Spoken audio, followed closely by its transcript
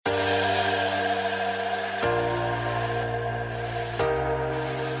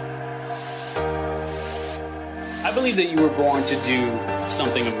I believe that you were born to do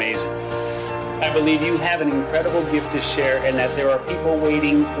something amazing. I believe you have an incredible gift to share and that there are people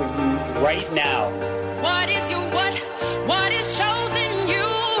waiting for you right now. What is your what? What is chosen you?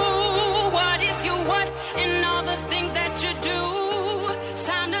 What is your what? And all the things that you do. It's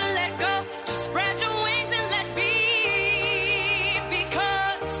time to let go. Just spread your wings and let be.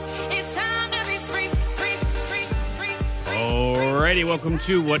 Because it's time to be free, free, free, free, free. Alrighty, welcome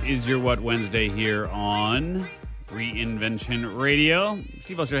to What Is Your What Wednesday here on Reinvention Radio.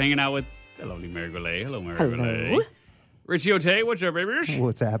 Steve Usher hanging out with the lovely Mary Goulet. Hello, Mary Goulet. Richie Ote, what's up, baby?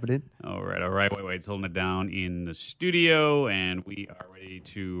 What's happening? All right. Wade's holding it down in the studio, and we are ready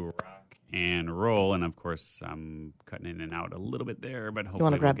to rock and roll. And, of course, I'm cutting in and out a little bit there, but hopefully You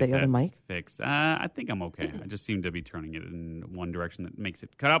want to grab we'll get the other that mic? fixed. I think I'm okay. I just seem to be turning it in one direction that makes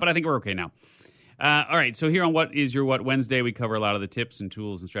it cut out, but I think we're okay now. All right, so here on What Is Your What Wednesday, we cover a lot of the tips and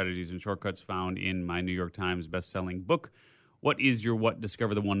tools and strategies and shortcuts found in my New York Times best-selling book, What Is Your What?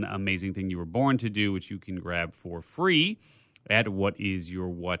 Discover the one amazing thing you were born to do, which you can grab for free at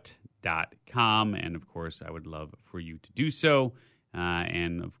whatisyourwhat.com. And, of course, I would love for you to do so.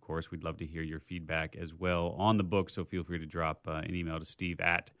 And, of course, we'd love to hear your feedback as well on the book, so feel free to drop an email to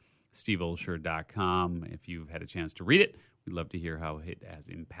steve@steveulsher.com if you've had a chance to read it. We'd love to hear how it has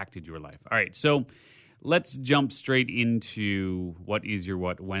impacted your life. All right, so let's jump straight into What Is Your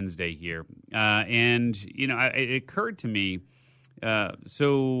What Wednesday here. It occurred to me,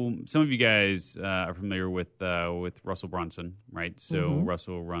 so some of you guys are familiar with Russell Brunson, right? So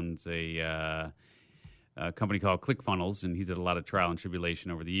Russell runs a company called ClickFunnels, and he's had a lot of trial and tribulation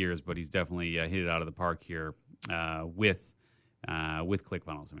over the years, but he's definitely hit it out of the park here with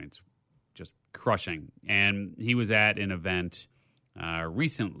ClickFunnels. I mean, it's just crushing. And he was at an event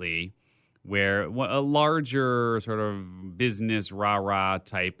recently where a larger sort of business rah-rah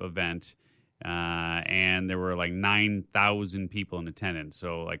type event, and there were like 9,000 people in attendance,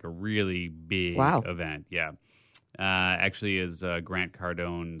 so like a really big event. Yeah. Actually is Grant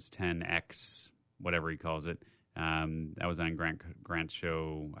Cardone's 10X, whatever he calls it. I was on Grant's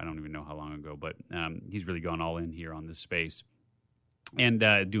show, I don't even know how long ago, but he's really gone all in here on this space and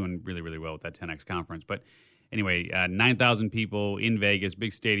doing really, really well with that 10X conference. But anyway, 9,000 people in Vegas,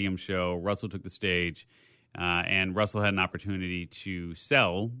 big stadium show. Russell took the stage, and Russell had an opportunity to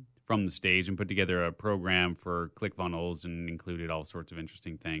sell from the stage and put together a program for ClickFunnels and included all sorts of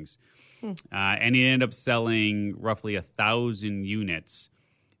interesting things. And he ended up selling roughly 1,000 units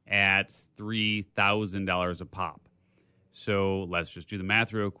at $3,000 a pop. So let's just do the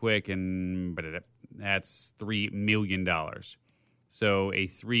math real quick, but that's $3 million. So a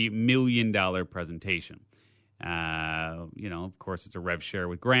 $3 million presentation. Of course, it's a rev share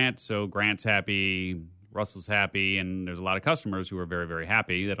with Grant, so Grant's happy, Russell's happy, and there's a lot of customers who are very, very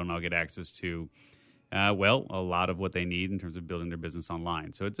happy that will now get access to, a lot of what they need in terms of building their business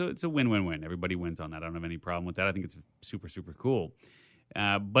online. So it's a win-win-win. Everybody wins on that. I don't have any problem with that. I think it's super, super cool.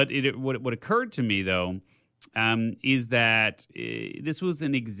 But what occurred to me, though, is that this was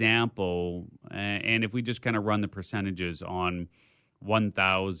an example, and if we just kind of run the percentages on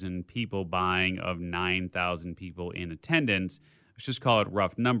 1,000 people buying of 9,000 people in attendance, let's just call it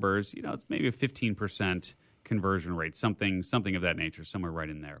rough numbers. It's maybe a 15% conversion rate, something of that nature, somewhere right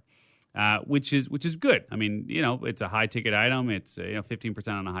in there, which is good. I mean, it's a high ticket item. It's 15%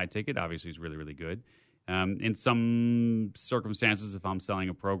 on a high ticket. Obviously, is really, really good. In some circumstances, if I'm selling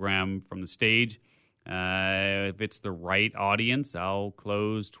a program from the stage, if it's the right audience, I'll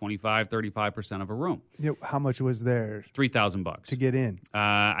close 25-35% of a room. How much was there? $3,000 to get in.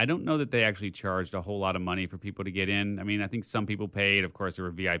 I don't know that they actually charged a whole lot of money for people to get in. I mean, I think some people paid. Of course, there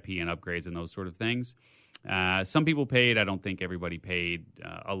were VIP and upgrades and those sort of things. Some people paid. I don't think everybody paid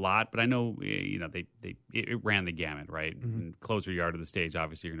a lot, but I know it ran the gamut, right? And closer you are to the stage,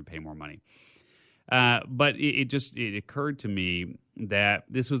 obviously you're going to pay more money. But it occurred to me that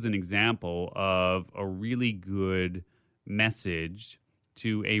this was an example of a really good message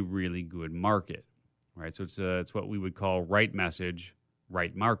to a really good market, right? So it's what we would call right message,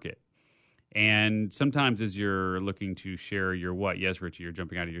 right market. And sometimes as you're looking to share your what, yes, Richie, you're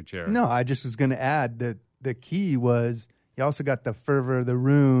jumping out of your chair. No, I just was going to add that the key was you also got the fervor of the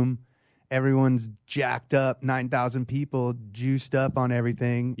room. Everyone's jacked up, 9,000 people, juiced up on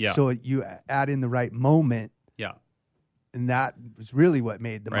everything. Yeah. So you add in the right moment. Yeah. And that was really what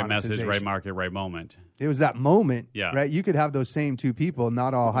made the right monetization. Message, right market, right moment. It was that moment, Yeah. right? You could have those same two people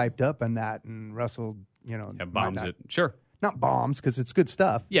not all hyped up on that, and Russell, Bombs it. Sure. Not bombs, because it's good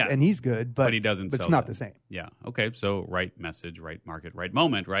stuff. Yeah. And he's good, but he doesn't But sell it's not that. the same. Yeah. Okay. So right message, right market, right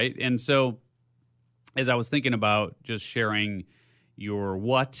moment, right? And so as I was thinking about just sharing your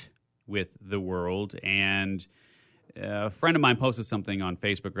what with the world and A friend of mine posted something on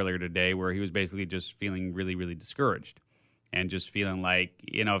Facebook earlier today where he was basically just feeling really, really discouraged and just feeling like,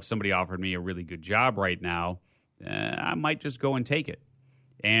 if somebody offered me a really good job right now, I might just go and take it.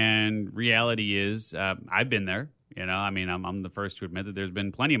 And reality is, I've been there. I'm the first to admit that there's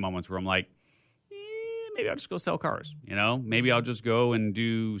been plenty of moments where I'm like, maybe I'll just go sell cars. Maybe I'll just go and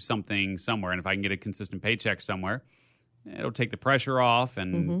do something somewhere. And if I can get a consistent paycheck somewhere, it'll take the pressure off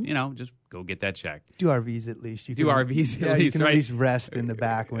and, just go get that check. Do RVs at least. You do can, RVs yeah, at least, you can right? at least rest in the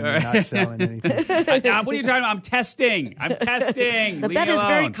back when you're not selling anything. What are you talking about? I'm testing. The Leave bed me is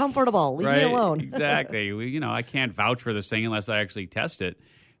very alone. comfortable. Leave me alone. Exactly. I can't vouch for this thing unless I actually test it.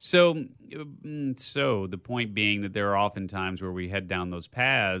 So the point being that there are often times where we head down those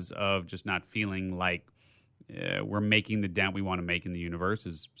paths of just not feeling like we're making the dent we want to make in the universe,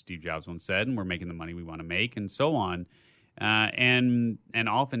 as Steve Jobs once said, and we're making the money we want to make, and so on. And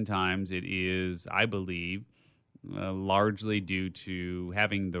oftentimes it is, I believe, largely due to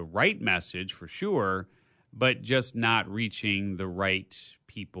having the right message for sure, but just not reaching the right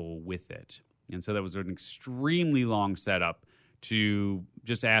people with it. And so that was an extremely long setup to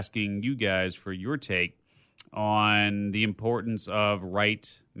just asking you guys for your take on the importance of right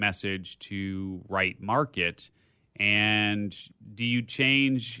message to right market. And do you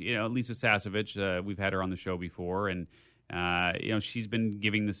change, Lisa Sasevich, we've had her on the show before, and she's been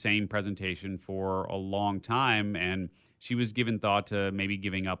giving the same presentation for a long time, and she was given thought to maybe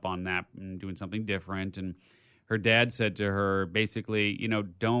giving up on that and doing something different. And her dad said to her, basically,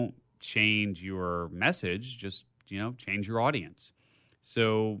 don't change your message, just, change your audience.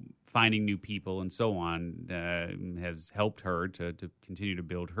 So finding new people and so on has helped her to continue to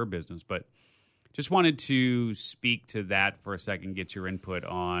build her business. But just wanted to speak to that for a second, get your input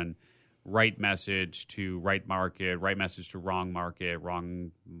on right message to right market, right message to wrong market,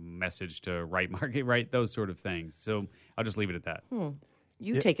 wrong message to right market, right? Those sort of things. So I'll just leave it at that.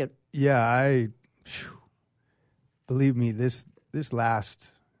 You take it. Yeah, believe me, this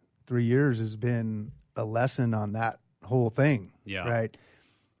last 3 years has been a lesson on that whole thing. Yeah. Right.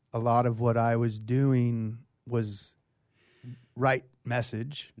 A lot of what I was doing was right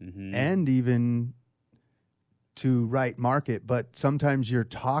message and even to right market, but sometimes you're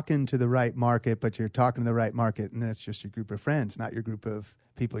talking to the right market, but you're talking to the right market, and that's just your group of friends, not your group of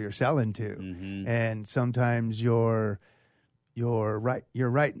people you're selling to. And sometimes you're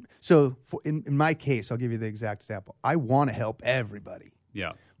right. So in my case, I'll give you the exact example. I want to help everybody.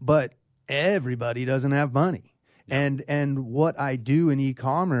 Yeah. But everybody doesn't have money. Yeah. And what I do in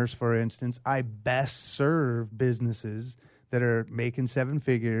e-commerce, for instance, I best serve businesses that are making seven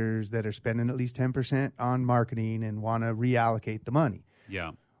figures, that are spending at least 10% on marketing and want to reallocate the money.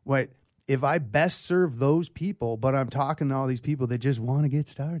 Yeah. If I best serve those people, but I'm talking to all these people that just want to get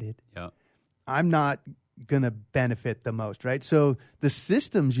started, I'm not going to benefit the most, right? So the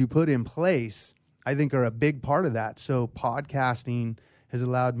systems you put in place, I think, are a big part of that. So podcasting has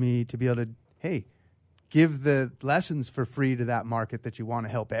allowed me to be able to, give the lessons for free to that market that you want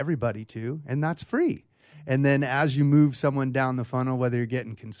to help everybody to, and that's free. And then as you move someone down the funnel, whether you're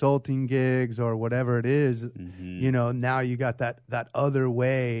getting consulting gigs or whatever it is, now you got that other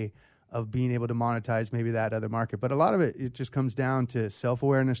way of being able to monetize maybe that other market. But a lot of it just comes down to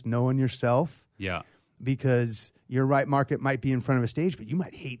self-awareness, knowing yourself. Yeah. Because your right market might be in front of a stage, but you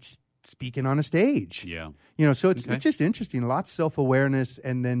might hate speaking on a stage. Yeah. So it's just interesting. Lots of self-awareness,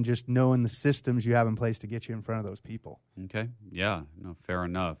 and then just knowing the systems you have in place to get you in front of those people. Okay. Yeah. No, fair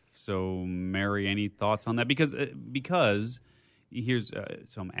enough. So, Mary, any thoughts on that? Because here's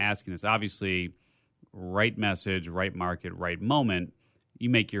so I'm asking this. Obviously, right message, right market, right moment. You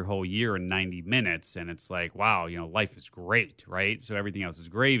make your whole year in 90 minutes, and it's like, wow, life is great, right? So everything else is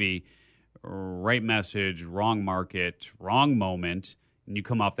gravy. Right message, wrong market, wrong moment. And you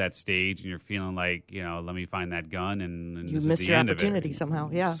come off that stage and you're feeling like, let me find that gun, and you missed your opportunity somehow.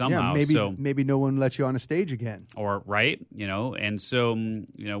 Yeah. Somehow. Maybe no one lets you on a stage again. Or right, and so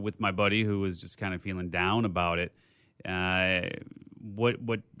with my buddy who was just kind of feeling down about it,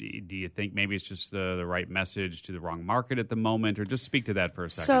 what do you think? Maybe it's just the right message to the wrong market at the moment, or just speak to that for a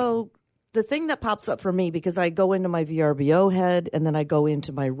second. So the thing that pops up for me, because I go into my VRBO head and then I go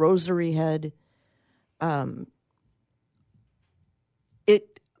into my rosary head,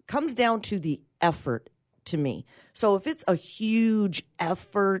 it comes down to the effort to me. So if it's a huge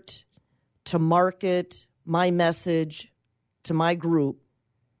effort to market my message to my group,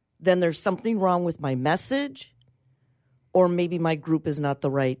 then there's something wrong with my message, or maybe my group is not the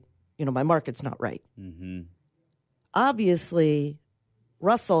right, my market's not right. Obviously,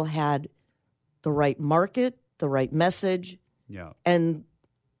 Russell had the right market, the right message, and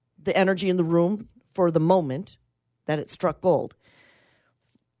the energy in the room for the moment. that it struck gold.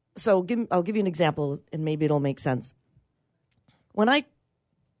 So I'll give you an example, and maybe it'll make sense. When I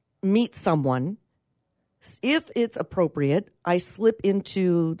meet someone, if it's appropriate, I slip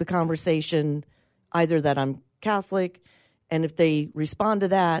into the conversation either that I'm Catholic, and if they respond to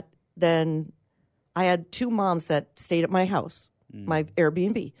that, then I had 2 moms that stayed at my house, my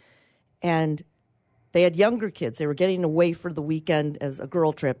Airbnb, and they had younger kids. They were getting away for the weekend as a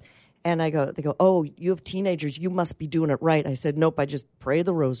girl trip. And they go, oh, you have teenagers. You must be doing it right. I said, nope, I just pray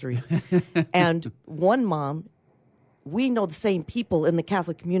the rosary. And one mom, we know the same people in the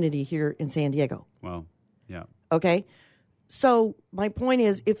Catholic community here in San Diego. Well, yeah. Okay. So my point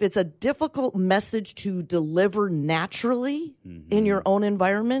is, if it's a difficult message to deliver naturally in your own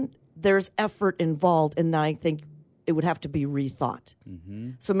environment, there's effort involved. And I think it would have to be rethought.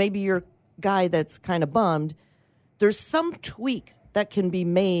 So maybe you're guy that's kind of bummed, there's some tweak that can be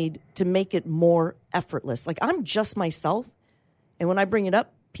made to make it more effortless. Like, I'm just myself, and when I bring it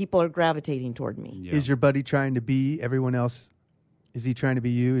up, people are gravitating toward me. Yeah. Is your buddy trying to be everyone else? Is he trying to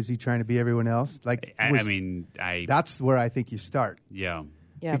be you? Is he trying to be everyone else? Like, that's where I think you start. Yeah.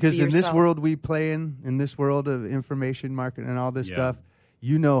 Because in this world we play in this world of information marketing and all this stuff,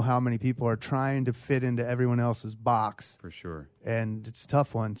 you know how many people are trying to fit into everyone else's box. For sure. And it's a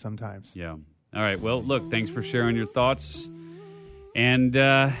tough one sometimes. Yeah. All right. Well, look, thanks for sharing your thoughts. And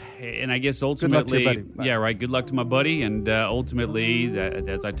I guess ultimately, good luck to your buddy. Yeah, right. Good luck to my buddy. And ultimately,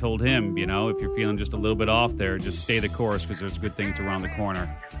 as I told him, if you're feeling just a little bit off there, just stay the course because there's good things around the corner.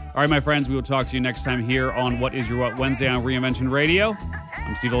 All right, my friends, we will talk to you next time here on What Is Your What Wednesday on Reinvention Radio.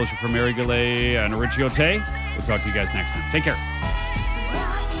 I'm Steve Olsher from Mary Gallet and Richiote. We'll talk to you guys next time. Take care.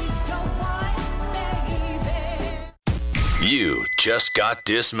 You just got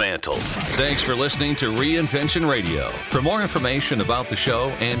dismantled. Thanks for listening to Reinvention Radio. For more information about the show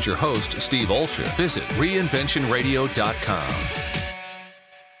and your host, Steve Olsher, visit reinventionradio.com.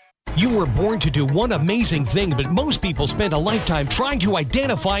 You were born to do one amazing thing, but most people spend a lifetime trying to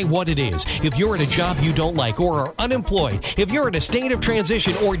identify what it is. If you're at a job you don't like or are unemployed, if you're in a state of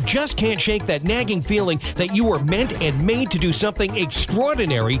transition or just can't shake that nagging feeling that you were meant and made to do something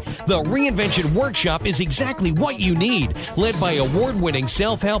extraordinary, the Reinvention Workshop is exactly what you need. Led by award-winning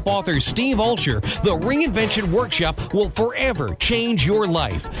self-help author Steve Olsher, the Reinvention Workshop will forever change your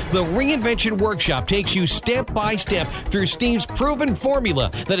life. The Reinvention Workshop takes you step by step through Steve's proven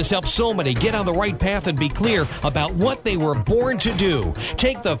formula that has helped so many get on the right path and be clear about what they were born to do.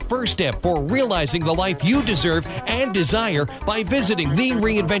 Take the first step for realizing the life you deserve and desire by visiting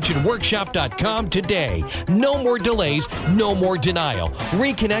thereinventionworkshop.com today. No more delays, no more denial.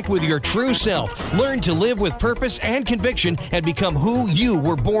 Reconnect with your true self. Learn to live with purpose and conviction and become who you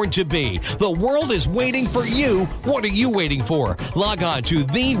were born to be. The world is waiting for you. What are you waiting for? Log on to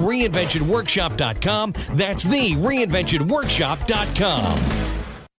thereinventionworkshop.com. That's thereinventionworkshop.com.